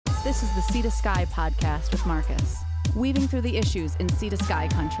This is the Sea to Sky podcast with Marcus, weaving through the issues in Sea to Sky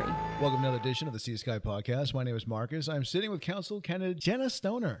country. Welcome to another edition of the Sea to Sky podcast. My name is Marcus. I'm sitting with Council candidate Jenna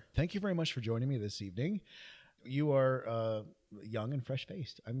Stoner. Thank you very much for joining me this evening. You are young and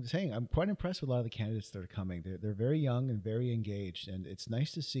fresh-faced. I'm saying I'm quite impressed with a lot of the candidates that are coming. They're very young and very engaged, and it's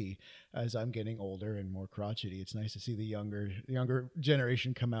nice to see, as I'm getting older and more crotchety, it's nice to see the younger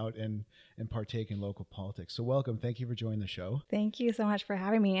generation come out and partake in local politics. So welcome. Thank you for joining the show. Thank you so much for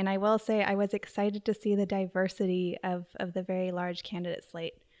having me. And I will say I was excited to see the diversity of the very large candidate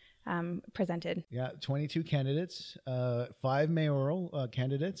slate presented. Yeah, 22 candidates, 5 mayoral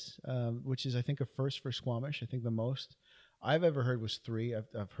candidates, which is, I think, a first for Squamish. I think the most I've ever heard was 3.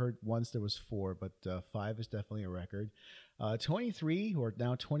 I've heard once there was 4, but 5 is definitely a record. 23 or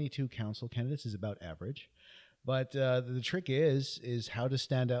now 22 council candidates is about average. But the trick is how to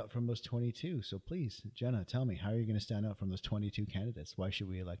stand out from those 22. So please, Jenna, tell me, how are you going to stand out from those 22 candidates? Why should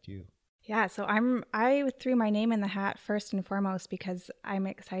we elect you? Yeah, so I threw my name in the hat first and foremost because I'm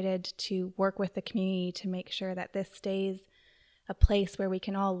excited to work with the community to make sure that this stays a place where we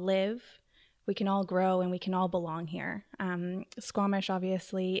can all live, we can all grow, and we can all belong here. Squamish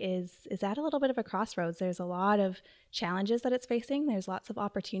obviously is at a little bit of a crossroads. There's a lot of challenges that it's facing. There's lots of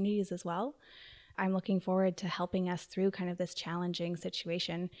opportunities as well. I'm looking forward to helping us through kind of this challenging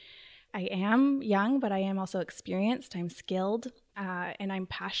situation. I am young, but I am also experienced. I'm skilled, and I'm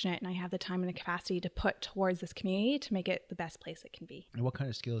passionate, and I have the time and the capacity to put towards this community to make it the best place it can be. And what kind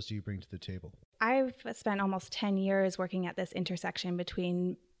of skills do you bring to the table? I've spent almost 10 years working at this intersection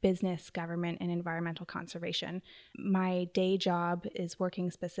between business, government, and environmental conservation. My day job is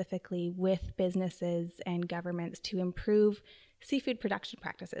working specifically with businesses and governments to improve seafood production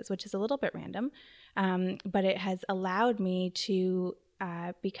practices, which is a little bit random, but it has allowed me to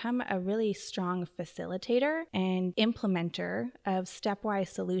become a really strong facilitator and implementer of stepwise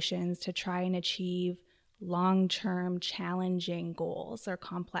solutions to try and achieve long-term challenging goals or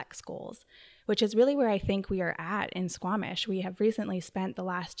complex goals, which is really where I think we are at in Squamish. We have recently spent the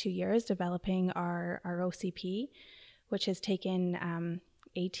last 2 years developing our OCP, which has taken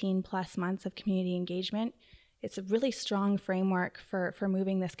 18 plus months of community engagement. It's a really strong framework for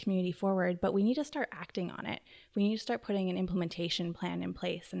moving this community forward, but we need to start acting on it. We need to start putting an implementation plan in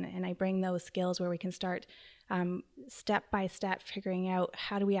place, and I bring those skills where we can start step by step figuring out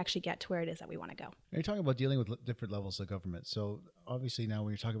how do we actually get to where it is that we want to go. You're talking about dealing with different levels of government. So obviously now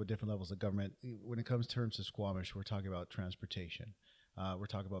when you're talking about different levels of government, when it comes to terms of Squamish, we're talking about transportation. We're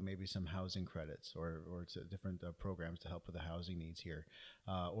talking about maybe some housing credits or different programs to help with the housing needs here,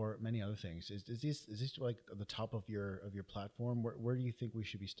 or many other things. Is this like the top of your platform? Where do you think we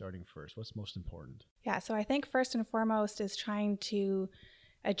should be starting first? What's most important? Yeah, so I think first and foremost is trying to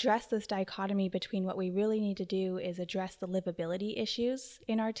address this dichotomy between what we really need to do is address the livability issues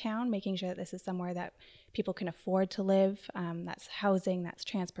in our town, making sure that this is somewhere that people can afford to live. That's housing, that's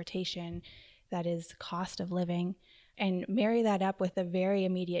transportation, that is cost of living. And marry that up with the very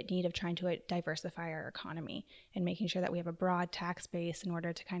immediate need of trying to diversify our economy and making sure that we have a broad tax base in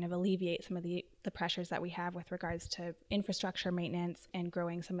order to kind of alleviate some of the pressures that we have with regards to infrastructure maintenance and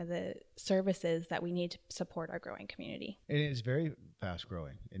growing some of the services that we need to support our growing community. It is very fast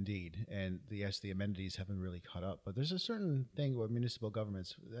growing indeed. And yes, the amenities haven't really caught up, but there's a certain thing with municipal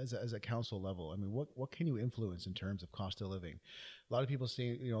governments as a council level. I mean, what can you influence in terms of cost of living? A lot of people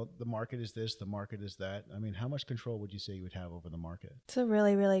say, the market is this, the market is that. I mean, how much control would you say you would have over the market? It's a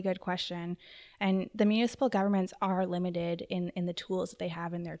really, really good question. And the municipal governments are limited in the tools that they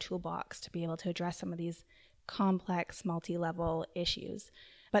have in their toolbox to be able to address some of these complex multi-level issues.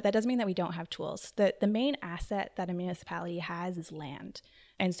 But that doesn't mean that we don't have tools. The main asset that a municipality has is land.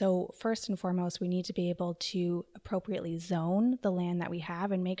 And so first and foremost, we need to be able to appropriately zone the land that we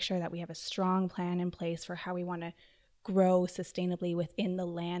have and make sure that we have a strong plan in place for how we want to grow sustainably within the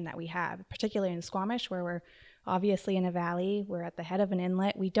land that we have, particularly in Squamish, where we're obviously in a valley, we're at the head of an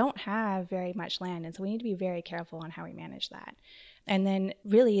inlet. We don't have very much land, and so we need to be very careful on how we manage that. And then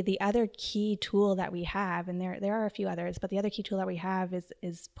really the other key tool that we have, and there are a few others, but the other key tool that we have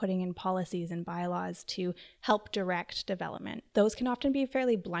is putting in policies and bylaws to help direct development. Those can often be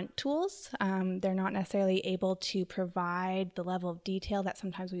fairly blunt tools. They're not necessarily able to provide the level of detail that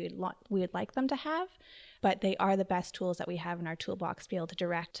sometimes we would like them to have, but they are the best tools that we have in our toolbox to be able to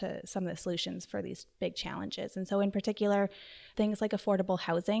direct to some of the solutions for these big challenges. And so in particular, things like affordable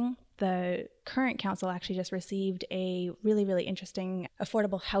housing. The current council actually just received a really, really interesting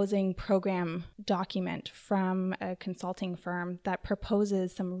affordable housing program document from a consulting firm that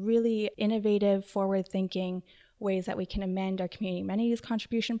proposes some really innovative, forward-thinking ways that we can amend our community amenities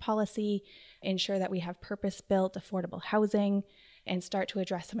contribution policy, ensure that we have purpose-built affordable housing, and start to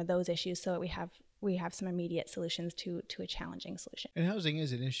address some of those issues so that we have some immediate solutions to a challenging solution. And housing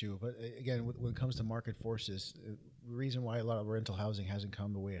is an issue, but again, when it comes to market forces, the reason why a lot of rental housing hasn't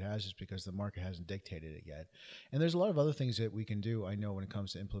come the way it has is because the market hasn't dictated it yet. And there's a lot of other things that we can do, I know, when it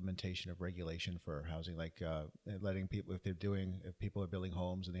comes to implementation of regulation for housing, like letting people, if people are building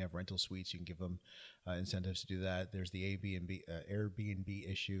homes and they have rental suites, you can give them incentives to do that. There's the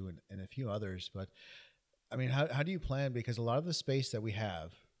Airbnb issue and a few others. But I mean, how do you plan? Because a lot of the space that we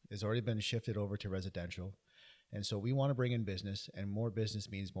have has already been shifted over to residential. And so we want to bring in business, and more business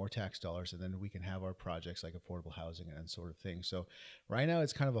means more tax dollars, and then we can have our projects like affordable housing and sort of thing. So right now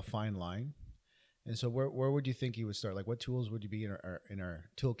it's kind of a fine line. And so where would you think you would start? Like, what tools would you be in our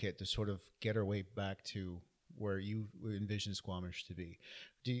toolkit to sort of get our way back to where you envision Squamish to be?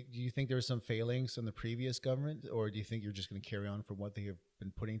 Do you think there's some failings in the previous government, or do you think you're just going to carry on from what they have been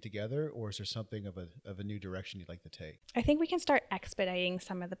putting together, or is there something of a new direction you'd like to take? I think we can start expediting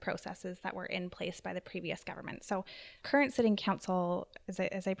some of the processes that were in place by the previous government. So current sitting council,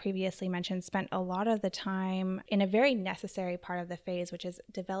 as I previously mentioned, spent a lot of the time in a very necessary part of the phase, which is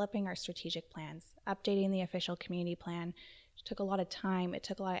developing our strategic plans, updating the official community plan. It took a lot of time, it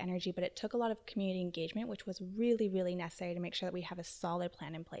took a lot of energy, but it took a lot of community engagement, which was really, really necessary to make sure that we have a solid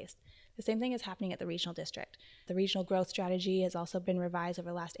plan in place. The same thing is happening at the regional district. The regional growth strategy has also been revised over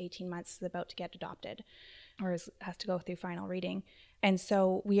the last 18 months. It's about to get adopted, or has to go through final reading. And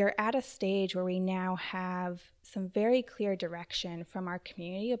so we are at a stage where we now have some very clear direction from our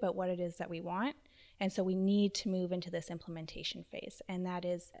community about what it is that we want. And so we need to move into this implementation phase, and that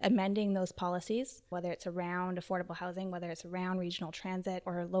is amending those policies, whether it's around affordable housing, whether it's around regional transit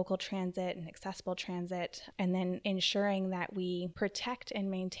or local transit and accessible transit, and then ensuring that we protect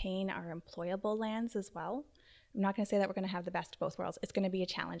and maintain our employable lands as well. I'm not going to say that we're going to have the best of both worlds. It's going to be a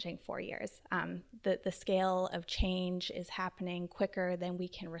challenging 4 years. The scale of change is happening quicker than we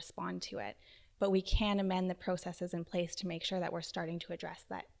can respond to it. But we can amend the processes in place to make sure that we're starting to address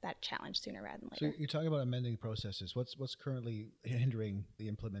that challenge sooner rather than later. So you're talking about amending processes. What's currently hindering the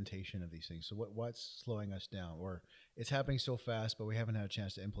implementation of these things? So what's slowing us down? Or it's happening so fast, but we haven't had a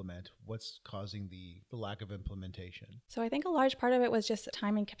chance to implement. What's causing the lack of implementation? So I think a large part of it was just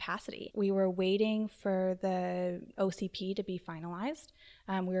time and capacity. We were waiting for the OCP to be finalized.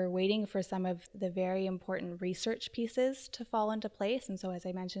 We were waiting for some of the very important research pieces to fall into place. And so, as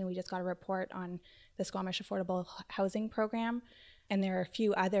I mentioned, we just got a report on the Squamish Affordable Housing Program. And there are a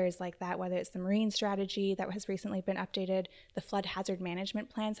few others like that, whether it's the marine strategy that has recently been updated, the flood hazard management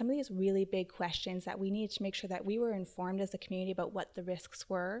plan, some of these really big questions that we need to make sure that we were informed as a community about what the risks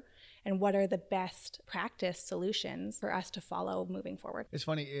were and what are the best practice solutions for us to follow moving forward. It's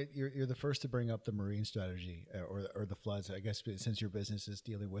funny, you're the first to bring up the marine strategy or the floods. I guess since your business is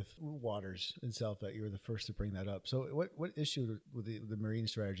dealing with waters itself, that you're the first to bring that up. So what issue with the marine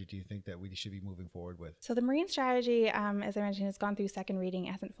strategy do you think that we should be moving forward with? So the marine strategy, as I mentioned, has gone through second reading.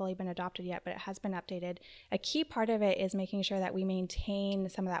 It hasn't fully been adopted yet, but it has been updated. A key part of it is making sure that we maintain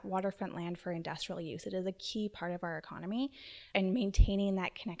some of that waterfront land for industrial use. It is a key part of our economy, and maintaining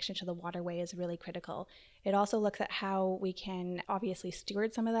that connection to the waterway is really critical. It also looks at how we can obviously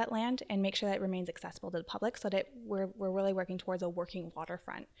steward some of that land and make sure that it remains accessible to the public, so that we're really working towards a working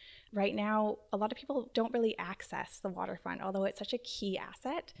waterfront. Right now, a lot of people don't really access the waterfront, although it's such a key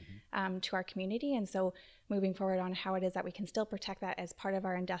asset to our community. And so moving forward on how it is that we can still protect that as part of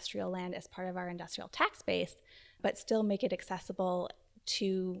our industrial land, as part of our industrial tax base, but still make it accessible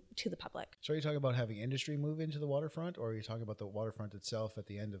to the public. So are you talking about having industry move into the waterfront, or are you talking about the waterfront itself at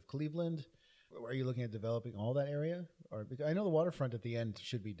the end of Cleveland? Are you looking at developing all that area? Or because I know the waterfront at the end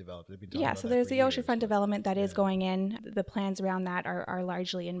should be developed. They've been talking about so that there's for the years, oceanfront development that is going in. The plans around that are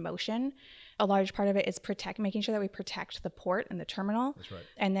largely in motion. A large part of it is making sure that we protect the port and the terminal. That's right.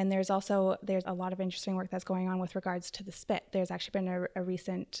 And then there's a lot of interesting work that's going on with regards to the spit. There's actually been a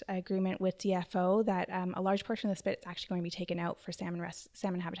recent agreement with DFO that a large portion of the spit is actually going to be taken out for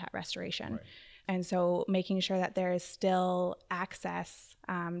salmon habitat restoration. Right. And so making sure that there is still access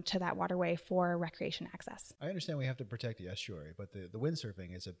to that waterway for recreation access. I understand we have to protect the estuary, but the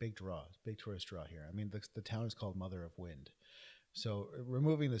windsurfing is a big tourist draw here. I mean, the town is called Mother of Wind. So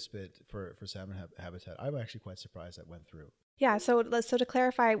removing the spit for salmon habitat, I'm actually quite surprised that went through. Yeah, so to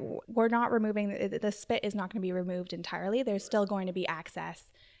clarify, we're not removing, the spit is not going to be removed entirely. There's still going to be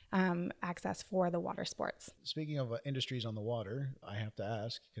access for the water sports. Speaking of industries on the water, I have to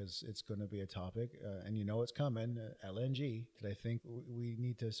ask, because it's going to be a topic, and you know it's coming, LNG, that I think we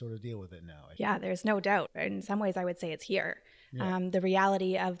need to sort of deal with it now. Yeah, there's no doubt. In some ways, I would say it's here. Yeah. The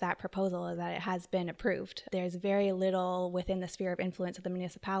reality of that proposal is that it has been approved. There's very little within the sphere of influence of the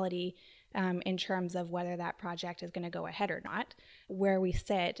municipality in terms of whether that project is going to go ahead or not. Where we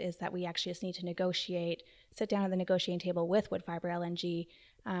sit is that we actually just need to negotiate, sit down at the negotiating table with Woodfibre LNG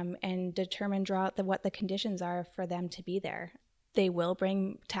and determine, draw out what the conditions are for them to be there. They will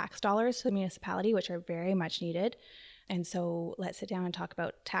bring tax dollars to the municipality, which are very much needed. And so let's sit down and talk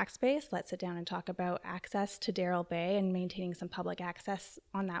about tax base. Let's sit down and talk about access to Darrell Bay and maintaining some public access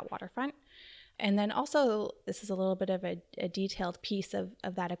on that waterfront. And then also, this is a little bit of a detailed piece of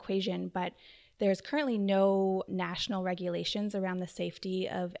that equation, but there's currently no national regulations around the safety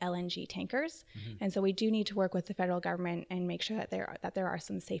of LNG tankers. Mm-hmm. And so we do need to work with the federal government and make sure that there are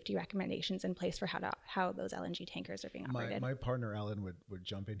some safety recommendations in place for how those LNG tankers are being operated. My partner Alan would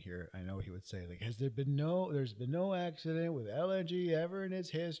jump in here. I know he would say, like, there's been no accident with LNG ever in its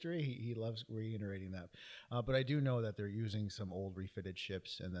history. He loves reiterating that. But I do know that they're using some old refitted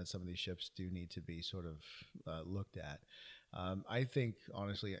ships, and that some of these ships do need to be sort of looked at. I think,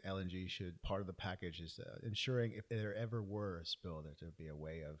 honestly, LNG should, part of the package is ensuring if there ever were a spill, that there'd be a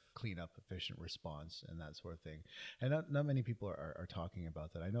way of cleanup, efficient response, and that sort of thing. And not many people are talking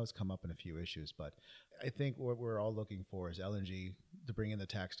about that. I know it's come up in a few issues, but I think what we're all looking for is LNG to bring in the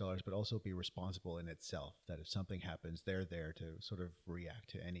tax dollars, but also be responsible in itself, that if something happens, they're there to sort of react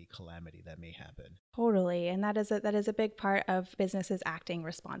to any calamity that may happen. Totally. And that is a big part of businesses acting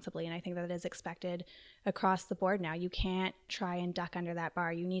responsibly. And I think that is expected across the board now. You can't try and duck under that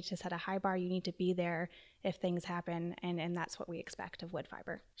bar. You need to set a high bar. You need to be there if things happen. And that's what we expect of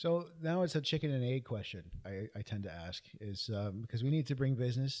Woodfibre. So now it's a chicken and egg question I tend to ask is because we need to bring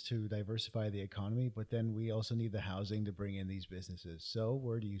business to diversify the economy, but then we also need the housing to bring in these businesses. So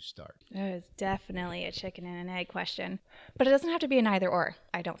where do you start? It is definitely a chicken and an egg question, but it doesn't have to be an either or,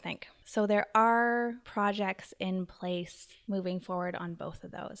 I don't think. So there are projects in place moving forward on both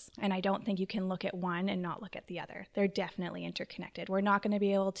of those. And I don't think you can look at one and not look at the other. They're definitely interconnected. We're not going to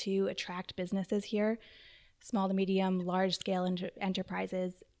be able to attract businesses here, small to medium, large scale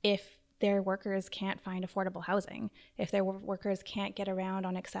enterprises, if their workers can't find affordable housing, if their workers can't get around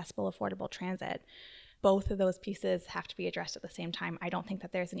on accessible, affordable transit. Both of those pieces have to be addressed at the same time. I don't think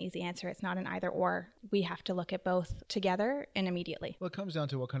that there's an easy answer. It's not an either or. We have to look at both together and immediately. Well, it comes down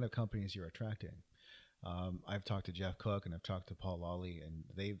to what kind of companies you're attracting. I've talked to Jeff Cook and I've talked to Paul Lawley, and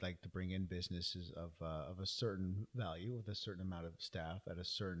they like to bring in businesses of a certain value with a certain amount of staff at a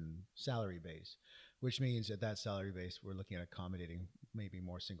certain salary base, which means at that salary base, we're looking at accommodating maybe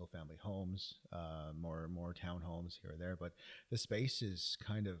more single family homes, more townhomes here or there, but the space is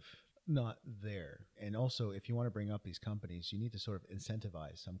kind of not there. And also, if you want to bring up these companies, you need to sort of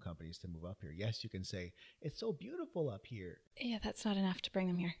incentivize some companies to move up here. Yes, you can say, it's so beautiful up here. Yeah, that's not enough to bring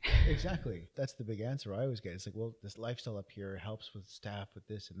them here. Exactly. That's the big answer I always get. It's like, well, this lifestyle up here helps with staff with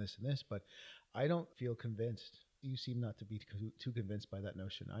this and this and this, but I don't feel convinced. You seem not to be too convinced by that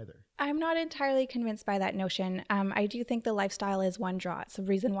notion either. I'm not entirely convinced by that notion. I do think the lifestyle is one draw. It's the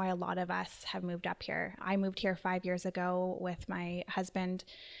reason why a lot of us have moved up here. I moved here 5 years ago with my husband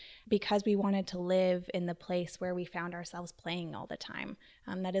because we wanted to live in the place where we found ourselves playing all the time.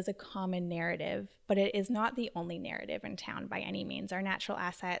 That is a common narrative, but it is not the only narrative in town by any means. Our natural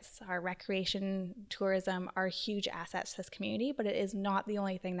assets, our recreation, tourism are huge assets to this community, but it is not the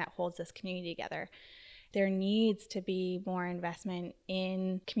only thing that holds this community together. There needs to be more investment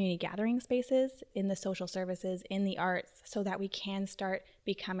in community gathering spaces, in the social services, in the arts, so that we can start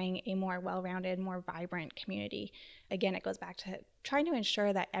becoming a more well-rounded, more vibrant community. Again, it goes back to trying to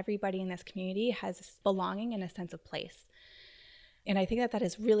ensure that everybody in this community has belonging and a sense of place. And I think that that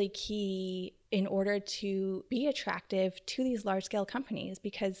is really key in order to be attractive to these large-scale companies,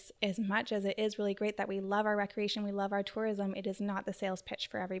 because as much as it is really great that we love our recreation, we love our tourism, it is not the sales pitch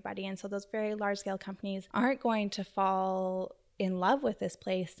for everybody. And so those very large-scale companies aren't going to fall in love with this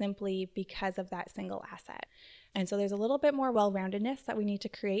place simply because of that single asset. And so there's a little bit more well-roundedness that we need to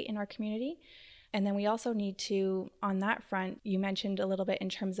create in our community. And then we also need to, on that front, you mentioned a little bit in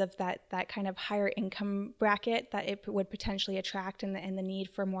terms of that kind of higher income bracket that it would potentially attract, and the need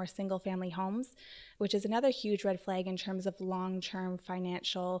for more single family homes, which is another huge red flag in terms of long-term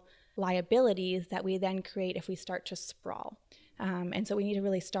financial liabilities that we then create if we start to sprawl. And so we need to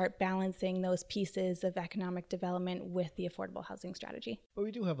really start balancing those pieces of economic development with the affordable housing strategy. But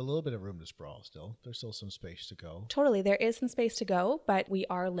we do have a little bit of room to sprawl still. There's still some space to go. Totally. There is some space to go, but we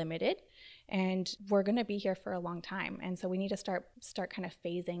are limited and we're going to be here for a long time. And so we need to start kind of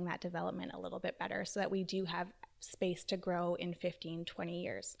phasing that development a little bit better so that we do have space to grow in 15, 20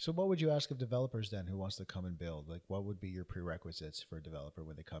 years. So what would you ask of developers then who wants to come and build? Like, what would be your prerequisites for a developer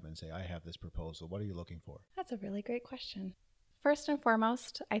when they come and say, I have this proposal? What are you looking for? That's a really great question. First and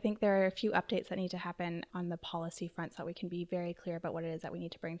foremost, I think there are a few updates that need to happen on the policy front so that we can be very clear about what it is that we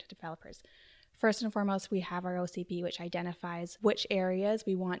need to bring to developers. First and foremost, we have our OCP, which identifies which areas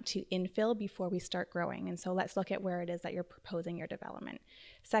we want to infill before we start growing. And so let's look at where it is that you're proposing your development.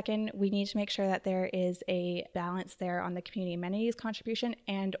 Second, we need to make sure that there is a balance there on the community amenities contribution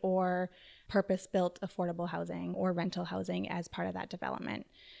and or purpose-built affordable housing or rental housing as part of that development.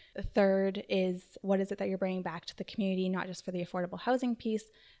 The third is what is it that you're bringing back to the community, not just for the affordable housing piece,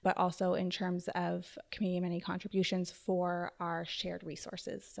 but also in terms of community amenity contributions for our shared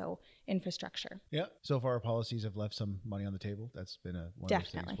resources, so infrastructure. Yeah. So far, our policies have left some money on the table. That's been one of those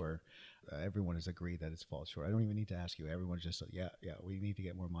things where everyone has agreed that it's falls short. I don't even need to ask you. Everyone's just like, yeah, we need to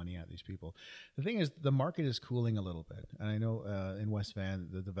get more money out of these people. The thing is, the market is cooling a little bit. And I know in West Van,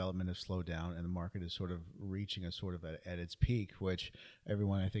 the development has slowed down and the market is sort of reaching a sort of at its peak, which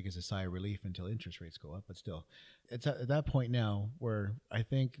everyone, I think, is a sigh of relief until interest rates go up. But still, it's at that point now where I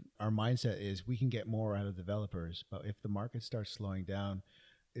think our mindset is we can get more out of developers. But if the market starts slowing down,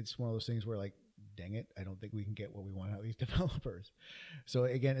 it's one of those things where, like, dang it, I don't think we can get what we want out of these developers. So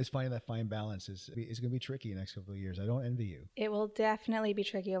again, it's finding that fine balance is going to be tricky the next couple of years. I don't envy you. It will definitely be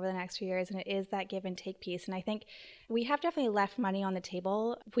tricky over the next few years, and it is that give and take piece. And I think we have definitely left money on the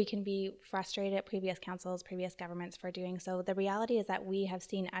table. We can be frustrated at previous councils, previous governments for doing so. The reality is that we have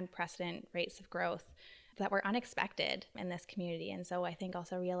seen unprecedented rates of growth that were unexpected in this community. And so I think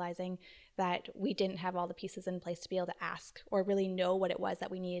also realizing that we didn't have all the pieces in place to be able to ask or really know what it was that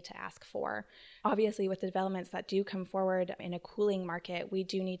we needed to ask for. Obviously, with the developments that do come forward in a cooling market, we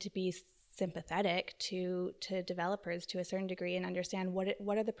do need to be sympathetic to developers to a certain degree and understand what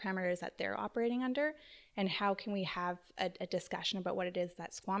are the parameters that they're operating under, and how can we have a discussion about what it is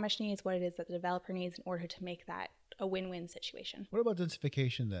that Squamish needs, what it is that the developer needs in order to make that a win-win situation. What about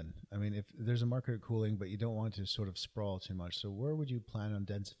densification then? I mean, if there's a market cooling, but you don't want to sort of sprawl too much, so where would you plan on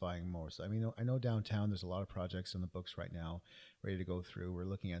densifying most? I mean, I know downtown there's a lot of projects on the books right now ready to go through. We're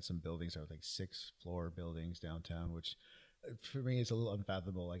looking at some buildings that are like 6-floor buildings downtown, which for me is a little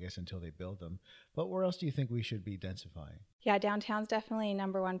unfathomable, I guess, until they build them. But where else do you think we should be densifying? Yeah, downtown's definitely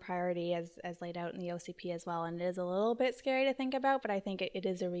number one priority as laid out in the OCP as well. And it is a little bit scary to think about, but I think it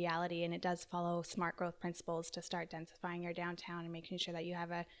is a reality, and it does follow smart growth principles to start densifying your downtown and making sure that you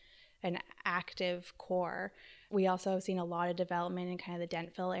have an active core. We also have seen a lot of development in kind of the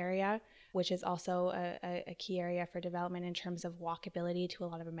Dentville area, which is also a key area for development in terms of walkability to a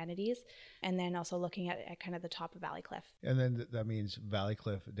lot of amenities. And then also looking at kind of the top of Valleycliff. And then that means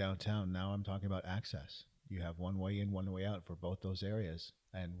Valleycliff downtown. Now I'm talking about access. You have one way in, one way out for both those areas.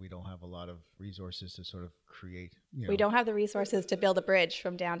 And we don't have a lot of resources to sort of create. We don't have the resources to build a bridge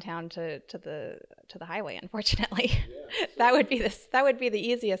from downtown to the highway, unfortunately. Yeah. That would be the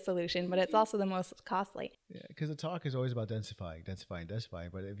easiest solution, but it's also the most costly. Yeah, because the talk is always about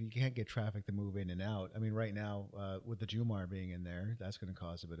densifying. But if you can't get traffic to move in and out, I mean, right now with the Jumar being in there, that's going to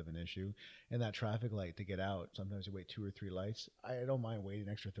cause a bit of an issue. And that traffic light to get out, sometimes you wait 2 or 3 lights. I don't mind waiting an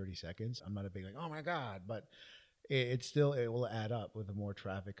extra 30 seconds. I'm not a big like, oh my God, but it will add up with the more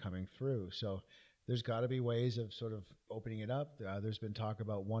traffic coming through. So there's got to be ways of sort of opening it up. There's been talk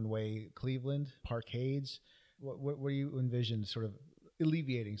about one-way Cleveland, parkades. What do you envision sort of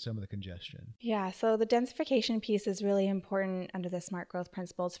alleviating some of the congestion? Yeah, so the densification piece is really important under the smart growth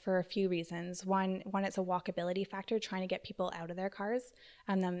principles for a few reasons. One, it's a walkability factor, trying to get people out of their cars.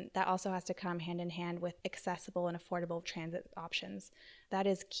 And then that also has to come hand in hand with accessible and affordable transit options. That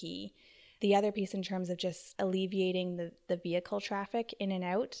is key. The other piece in terms of just alleviating the vehicle traffic in and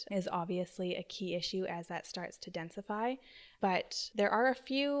out is obviously a key issue as that starts to densify. But there are a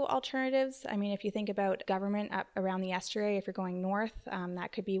few alternatives. I mean, if you think about government up around the estuary, if you're going north,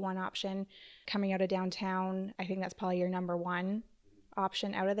 that could be one option. Coming out of downtown, I think that's probably your number one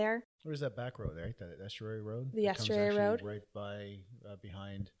option out of there. Where's that back road, right? That estuary road? The estuary road. Right by,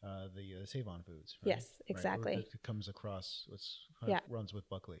 behind the Save-On Foods, right? Yes, exactly. Right. It comes across, runs with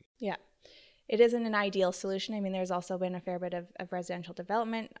Buckley. Yeah. It isn't an ideal solution. I mean, there's also been a fair bit of residential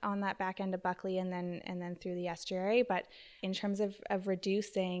development on that back end of Buckley and then through the estuary. But in terms of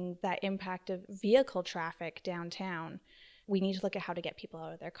reducing that impact of vehicle traffic downtown, we need to look at how to get people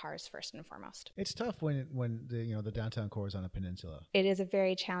out of their cars first and foremost. It's tough when the downtown core is on a peninsula. It is a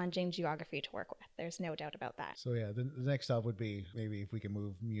very challenging geography to work with. There's no doubt about that. So yeah, the next stop would be maybe if we can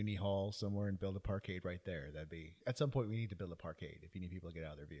move Muni Hall somewhere and build a parkade right there. That'd be, at some point we need to build a parkade if you need people to get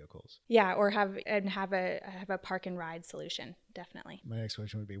out of their vehicles. Yeah, or have a park and ride solution. Definitely. My next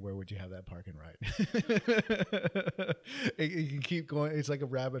question would be, where would you have that park and ride? it can keep going. It's like a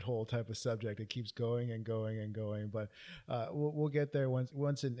rabbit hole type of subject. It keeps going and going and going. But we'll get there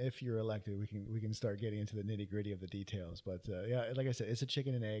once and if you're elected, we can start getting into the nitty gritty of the details. But yeah, like I said, it's a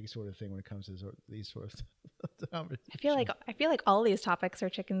chicken and egg sort of thing when it comes to these sort of I feel like all these topics are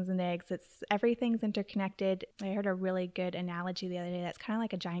chickens and eggs. It's everything's interconnected. I heard a really good analogy the other day. That's kind of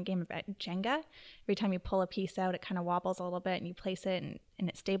like a giant game of Jenga. Every time you pull a piece out, it kind of wobbles a little bit, and you place it, and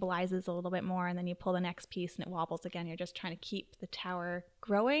it stabilizes a little bit more, and then you pull the next piece, and it wobbles again. You're just trying to keep the tower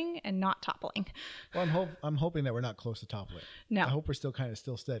growing and not toppling. Well, I'm hoping that we're not close to toppling. No, I hope we're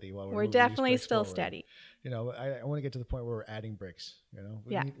still steady while we're definitely still steady. You know, I want to get to the point where we're adding bricks. You know,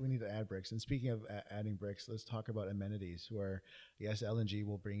 we need to add bricks. And speaking of adding bricks, let's talk about amenities. Where yes, LNG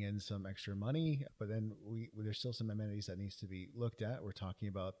will bring in some extra money, but then there's still some amenities that needs to be looked at. We're talking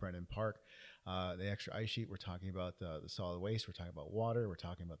about Brennan Park, the extra ice sheet. We're talking about the solid waste. We're talking about water. We're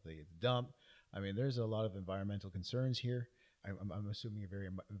talking about the dump. I mean, there's a lot of environmental concerns here. I'm assuming you're very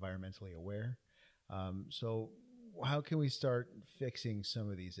environmentally aware. So how can we start fixing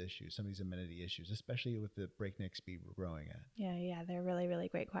some of these issues, some of these amenity issues, especially with the breakneck speed we're growing at? Yeah, they're really, really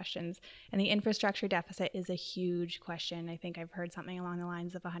great questions. And the infrastructure deficit is a huge question. I think I've heard something along the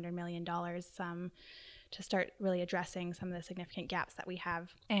lines of $100 million to start really addressing some of the significant gaps that we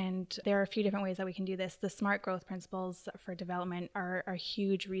have. And there are a few different ways that we can do this. The smart growth principles for development are a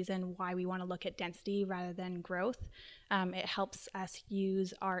huge reason why we want to look at density rather than growth. It helps us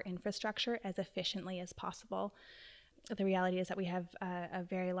use our infrastructure as efficiently as possible. The reality is that we have a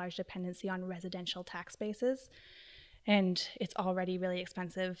very large dependency on residential tax bases, and it's already really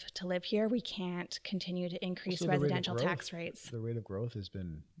expensive to live here. We can't continue to increase residential tax rates. The rate of growth has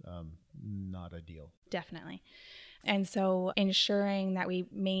been not ideal. Definitely. And so ensuring that we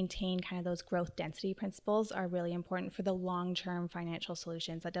maintain kind of those growth density principles are really important for the long-term financial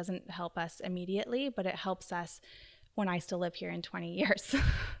solutions. That doesn't help us immediately, but it helps us when I still live here in 20 years.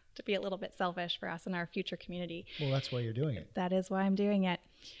 To be a little bit selfish for us and our future community. Well, that's why you're doing it. That is why I'm doing it.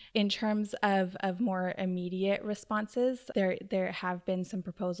 In terms of more immediate responses, there have been some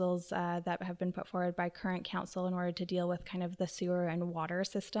proposals that have been put forward by current council in order to deal with kind of the sewer and water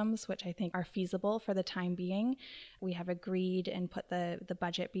systems, which I think are feasible for the time being. We have agreed and put the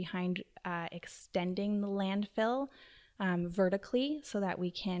budget behind extending the landfill vertically so that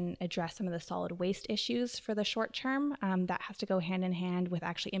we can address some of the solid waste issues for the short term. That has to go hand in hand with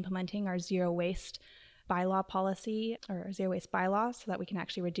actually implementing our zero waste bylaw policy or zero waste bylaw so that we can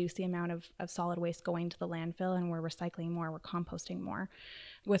actually reduce the amount of solid waste going to the landfill, and we're recycling more, we're composting more.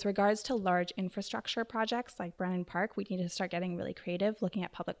 With regards to large infrastructure projects like Brennan Park, we need to start getting really creative, looking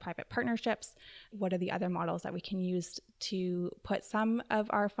at public-private partnerships. What are the other models that we can use to put some of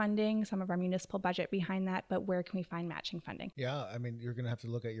our funding, some of our municipal budget behind that, but where can we find matching funding? Yeah, I mean, you're going to have to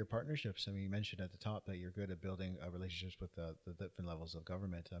look at your partnerships. I mean, you mentioned at the top that you're good at building relationships with the different levels of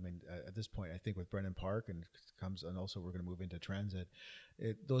government. I mean, at this point, I think with Brennan Park and also we're going to move into transit,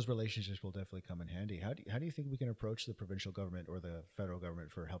 those relationships will definitely come in handy. How do you think we can approach the provincial government or the federal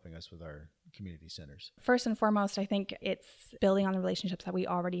government for helping us with our community centers? First and foremost, I think it's building on the relationships that we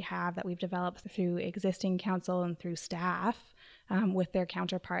already have, that we've developed through existing council and through staff with their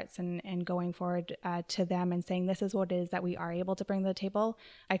counterparts, and going forward to them and saying this is what it is that we are able to bring to the table.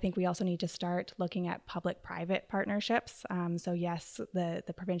 I think we also need to start looking at public-private partnerships. So yes,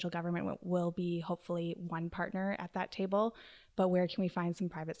 the provincial government will be hopefully one partner at that table, but where can we find some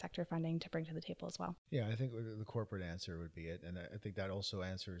private sector funding to bring to the table as well? Yeah, I think the corporate answer would be it. And I think that also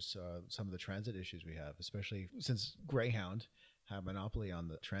answers some of the transit issues we have, especially since Greyhound have monopoly on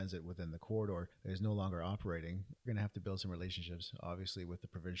the transit within the corridor that is no longer operating. We're going to have to build some relationships, obviously, with the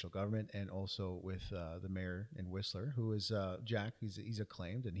provincial government and also with the mayor in Whistler, who is Jack. He's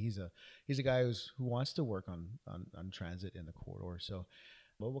acclaimed, and he's a guy who wants to work on transit in the corridor. So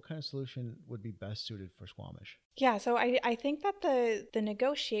what kind of solution would be best suited for Squamish? Yeah, so I think that the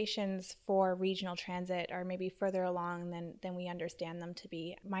negotiations for regional transit are maybe further along than we understand them to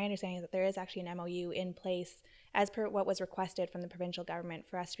be. My understanding is that there is actually an MOU in place as per what was requested from the provincial government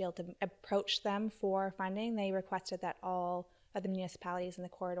for us to be able to approach them for funding. They requested that all of the municipalities in the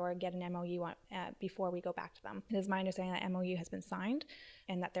corridor get an MOU before we go back to them. It is my understanding that MOU has been signed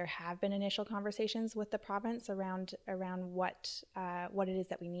and that there have been initial conversations with the province around what it is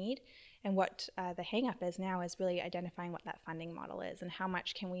that we need. And what the hang-up is now is really identifying what that funding model is and how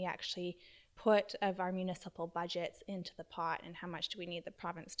much can we actually put of our municipal budgets into the pot, and how much do we need the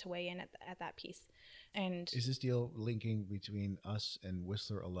province to weigh in at that piece. And is this deal linking between us and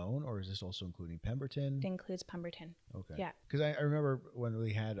Whistler alone, or is this also including Pemberton? It includes Pemberton. Okay. Yeah. Because I remember when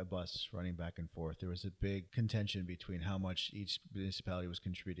we had a bus running back and forth, there was a big contention between how much each municipality was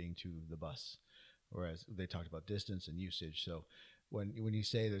contributing to the bus, whereas they talked about distance and usage. So when you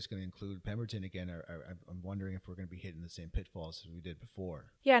say there's going to include Pemberton again, I'm wondering if we're going to be hitting the same pitfalls as we did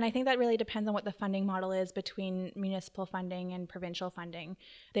before. Yeah, and I think that really depends on what the funding model is between municipal funding and provincial funding.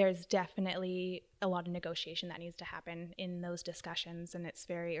 There's definitely a lot of negotiation that needs to happen in those discussions, and it's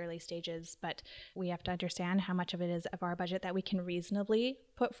very early stages, but we have to understand how much of it is of our budget that we can reasonably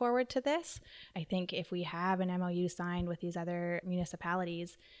put forward to this. I think if we have an MOU signed with these other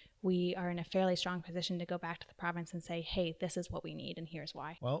municipalities, we are in a fairly strong position to go back to the province and say, hey, this is what we need and here's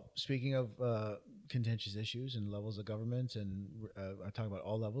why. Well, speaking of contentious issues and levels of government, and I'm talking about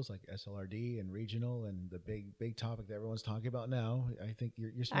all levels like SLRD and regional and the big topic that everyone's talking about now, I think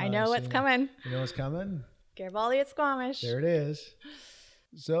you're smiling. I know what's coming. You know what's coming? Garibaldi at Squamish. There it is.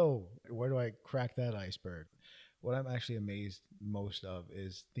 So where do I crack that iceberg? What I'm actually amazed most of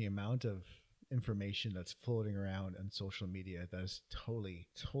is the amount of information that's floating around on social media that is totally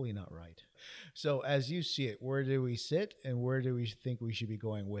not right. So as you see it, where do we sit and where do we think we should be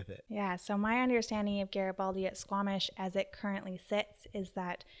going with it? Yeah, so my understanding of Garibaldi at Squamish as it currently sits is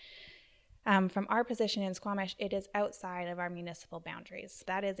that from our position in Squamish, it is outside of our municipal boundaries.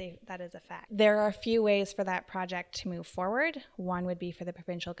 That is a fact. There are a few ways for that project to move forward. One would be for the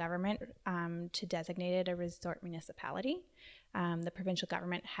provincial government to designate it a resort municipality. The provincial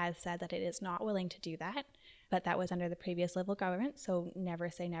government has said that it is not willing to do that, but that was under the previous Liberal government, so never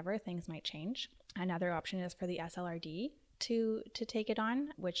say never, things might change. Another option is for the SLRD to take it on,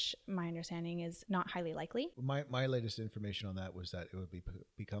 which my understanding is not highly likely. My latest information on that was that it would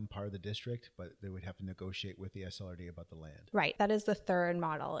become part of the district, but they would have to negotiate with the SLRD about the land. Right. That is the third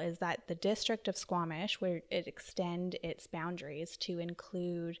model, is that the district of Squamish, where it extend its boundaries to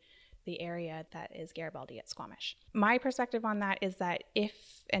include the area that is Garibaldi at Squamish. My perspective on that is that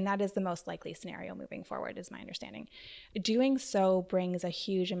and that is the most likely scenario moving forward, is my understanding, doing so brings a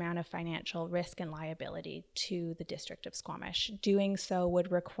huge amount of financial risk and liability to the district of Squamish. Doing so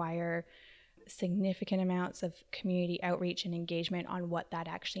would require significant amounts of community outreach and engagement on what that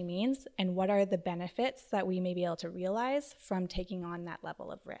actually means and what are the benefits that we may be able to realize from taking on that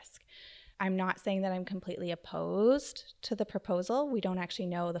level of risk. I'm not saying that I'm completely opposed to the proposal. We don't actually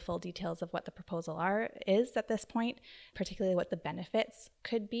know the full details of what the proposal is at this point, particularly what the benefits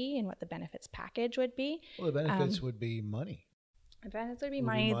could be and what the benefits package would be. Well, the benefits would be money. The benefits would be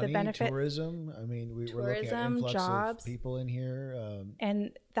money. The benefits, tourism. I mean, we're looking at influx jobs, of people in here.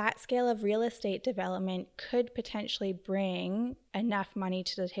 And that scale of real estate development could potentially bring enough money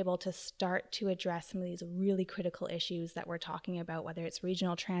to the table to start to address some of these really critical issues that we're talking about, whether it's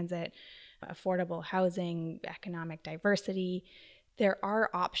regional transit, affordable housing, economic diversity. There are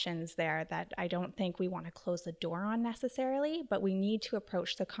options there that I don't think we want to close the door on necessarily, but we need to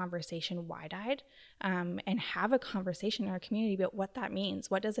approach the conversation wide-eyed and have a conversation in our community about what that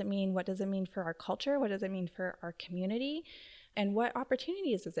means. What does it mean? What does it mean for our culture? What does it mean for our community? And what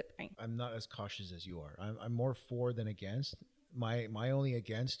opportunities does it bring? I'm not as cautious as you are. I'm more for than against. My only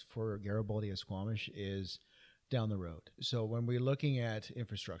against for Garibaldi at Squamish is down the road. So when we're looking at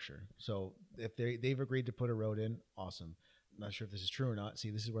infrastructure, so if they've agreed to put a road in, awesome. I'm not sure if this is true or not. See,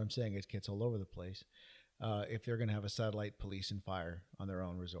 this is what I'm saying. It gets all over the place. If they're going to have a satellite police and fire on their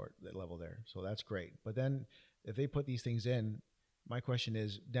own resort level there. So that's great. But then if they put these things in, my question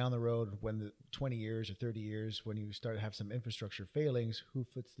is, down the road, when the 20 years or 30 years, when you start to have some infrastructure failings, who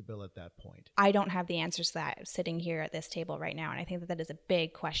foots the bill at that point? I don't have the answers to that sitting here at this table right now. And I think that is a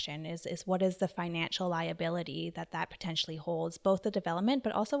big question, is what is the financial liability that potentially holds, both the development,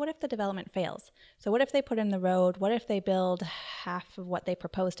 but also what if the development fails? So what if they put in the road? What if they build half of what they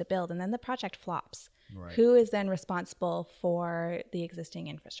propose to build and then the project flops? Right. Who is then responsible for the existing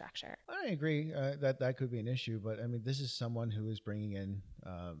infrastructure? I agree that could be an issue, but I mean, this is someone who is bringing in,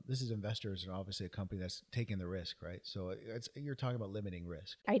 this is investors and obviously a company that's taking the risk, right? So you're talking about limiting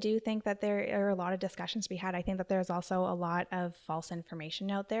risk. I do think that there are a lot of discussions to be had. I think that there's also a lot of false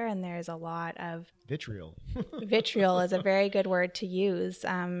information out there, and there's a lot of vitriol. Vitriol is a very good word to use,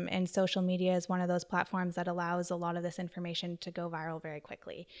 and social media is one of those platforms that allows a lot of this information to go viral very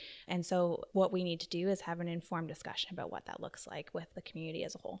quickly. And so what we need to do is have an informed discussion about what that looks like with the community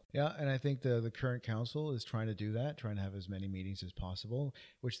as a whole. Yeah, and I think the current council is trying to do that, trying to have as many meetings as possible,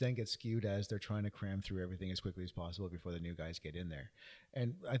 which then gets skewed as they're trying to cram through everything as quickly as possible before the new guys get in there.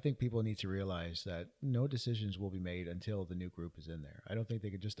 And I think people need to realize that no decisions will be made until the new group is in there. I don't think they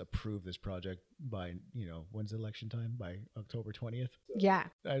could just approve this project by, when's election time? By October 20th? Yeah.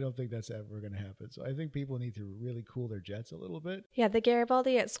 I don't think that's ever going to happen. So I think people need to really cool their jets a little bit. Yeah, the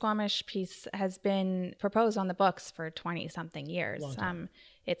Garibaldi at Squamish piece has been proposed on the books for 20-something years.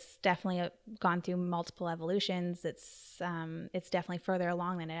 It's definitely gone through multiple evolutions. It's definitely further further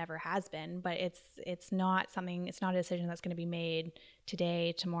along than it ever has been, but it's not a decision that's going to be made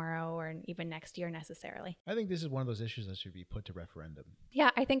today, tomorrow, or even next year necessarily. I think this is one of those issues that should be put to referendum.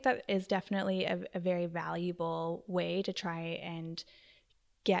 Yeah, I think that is definitely a very valuable way to try and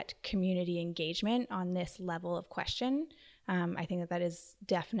get community engagement on this level of question. I think that is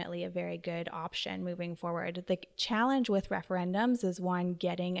definitely a very good option moving forward. The challenge with referendums is, one,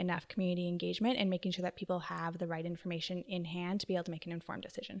 getting enough community engagement and making sure that people have the right information in hand to be able to make an informed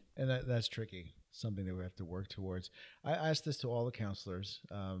decision. And that's tricky, something that we have to work towards. I asked this to all the counselors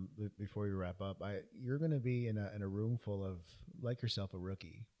before we wrap up. You're going to be in a room full of, like yourself, a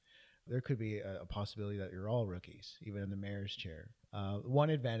rookie. There could be a possibility that you're all rookies, even in the mayor's chair.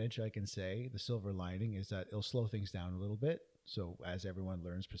 One advantage I can say, the silver lining, is that it'll slow things down a little bit. So as everyone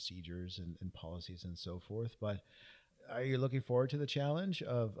learns procedures and policies and so forth. But are you looking forward to the challenge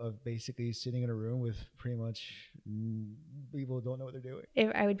of basically sitting in a room with pretty much people who don't know what they're doing?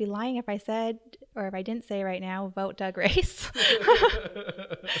 I would be lying if I said, or if I didn't say right now, vote Doug Race.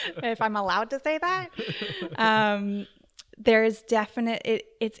 If I'm allowed to say that. There's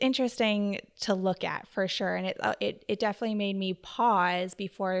it's interesting to look at for sure. And it definitely made me pause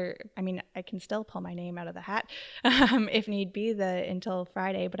before. I mean, I can still pull my name out of the hat if need be until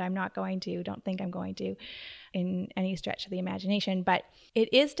Friday, but I'm not going to, don't think I'm going to in any stretch of the imagination. But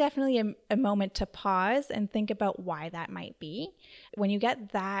it is definitely a moment to pause and think about why that might be. When you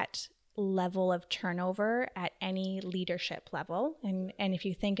get that level of turnover at any leadership level, and if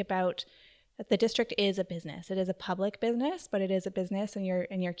you think about, the district is a business. It is a public business, but it is a business, and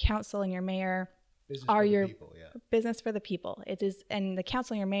your council and your mayor are your people, business for the people. It is, and the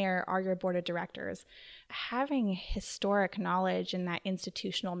council and your mayor are your board of directors. Having historic knowledge and that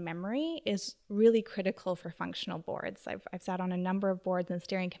institutional memory is really critical for functional boards. I've sat on a number of boards and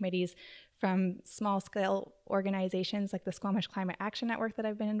steering committees from small scale organizations like the Squamish Climate Action Network that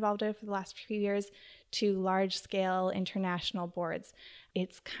I've been involved with for the last few years, to large scale international boards.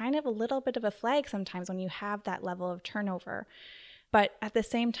 It's kind of a little bit of a flag sometimes when you have that level of turnover. But at the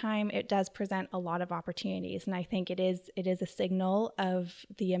same time, it does present a lot of opportunities. And I think it is a signal of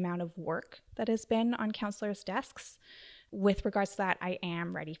the amount of work that has been on councillors' desks. With regards to that, I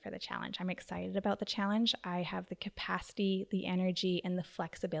am ready for the challenge. I'm excited about the challenge. I have the capacity, the energy, and the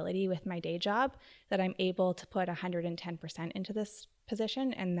flexibility with my day job that I'm able to put 110% into this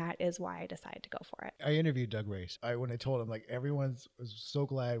position, and that is why I decided to go for it. I interviewed Doug Race. When I told him, like, everyone was so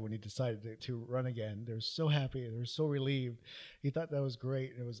glad when he decided to run again. They were so happy. They were so relieved. He thought that was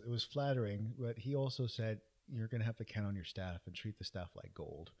great. It was flattering, but he also said, you're going to have to count on your staff and treat the staff like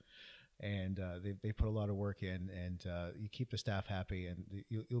gold. And they put a lot of work in, and you keep the staff happy, and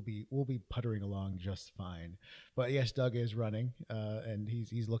we'll be puttering along just fine. But yes, Doug is running, and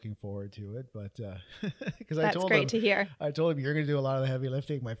he's looking forward to it. But because that's great to hear. I told him, you're going to do a lot of the heavy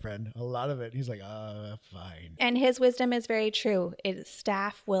lifting, my friend, a lot of it. He's like, fine. And his wisdom is very true.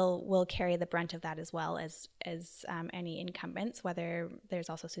 Staff will carry the brunt of that as well as any incumbents. Whether there's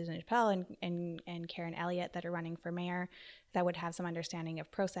also Susan Chappelle and Karen Elliott that are running for mayor, that would have some understanding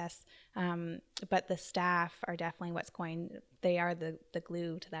of process. But the staff are definitely they are the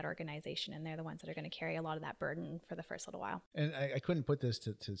glue to that organization, and they're the ones that are going to carry a lot of that burden for the first little while. And I couldn't put this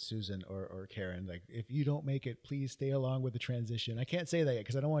to Susan or Karen, like, if you don't make it, please stay along with the transition. I can't say that yet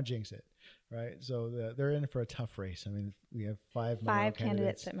because I don't want to jinx it, right? So they're in for a tough race. I mean, we have five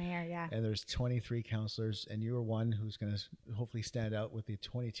candidates at mayor, yeah. And there's 23 councillors, and you are one who's going to hopefully stand out with the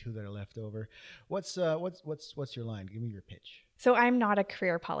 22 that are left over. What's your line? Give me your pitch. So I'm not a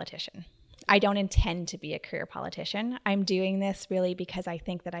career politician. I don't intend to be a career politician. I'm doing this really because I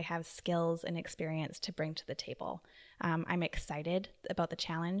think that I have skills and experience to bring to the table. I'm excited about the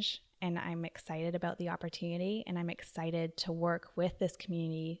challenge, and I'm excited about the opportunity, and I'm excited to work with this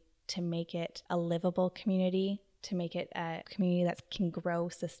community to make it a livable community, to make it a community that can grow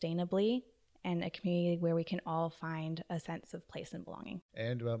sustainably, and a community where we can all find a sense of place and belonging.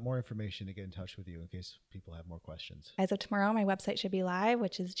 And more information to get in touch with you in case people have more questions. As of tomorrow, my website should be live,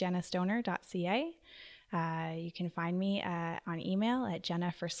 which is jennastoner.ca. You can find me on email at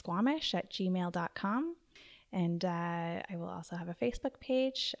jennaforsquamish@gmail.com. And I will also have a Facebook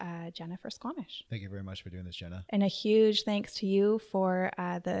page, Jenna for Squamish. Thank you very much for doing this, Jenna. And a huge thanks to you for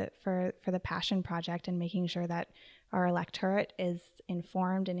the Passion Project and making sure that our electorate is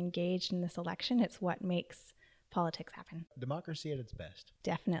informed and engaged in this election. It's what makes politics happen. Democracy at its best.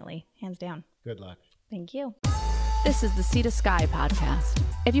 Definitely. Hands down. Good luck. Thank you. This is the Sea to Sky podcast.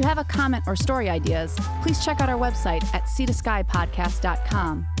 If you have a comment or story ideas, please check out our website at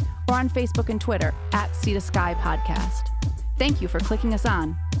seatoskypodcast.com or on Facebook and Twitter at Sea to Sky Podcast. Thank you for clicking us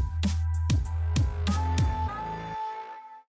on.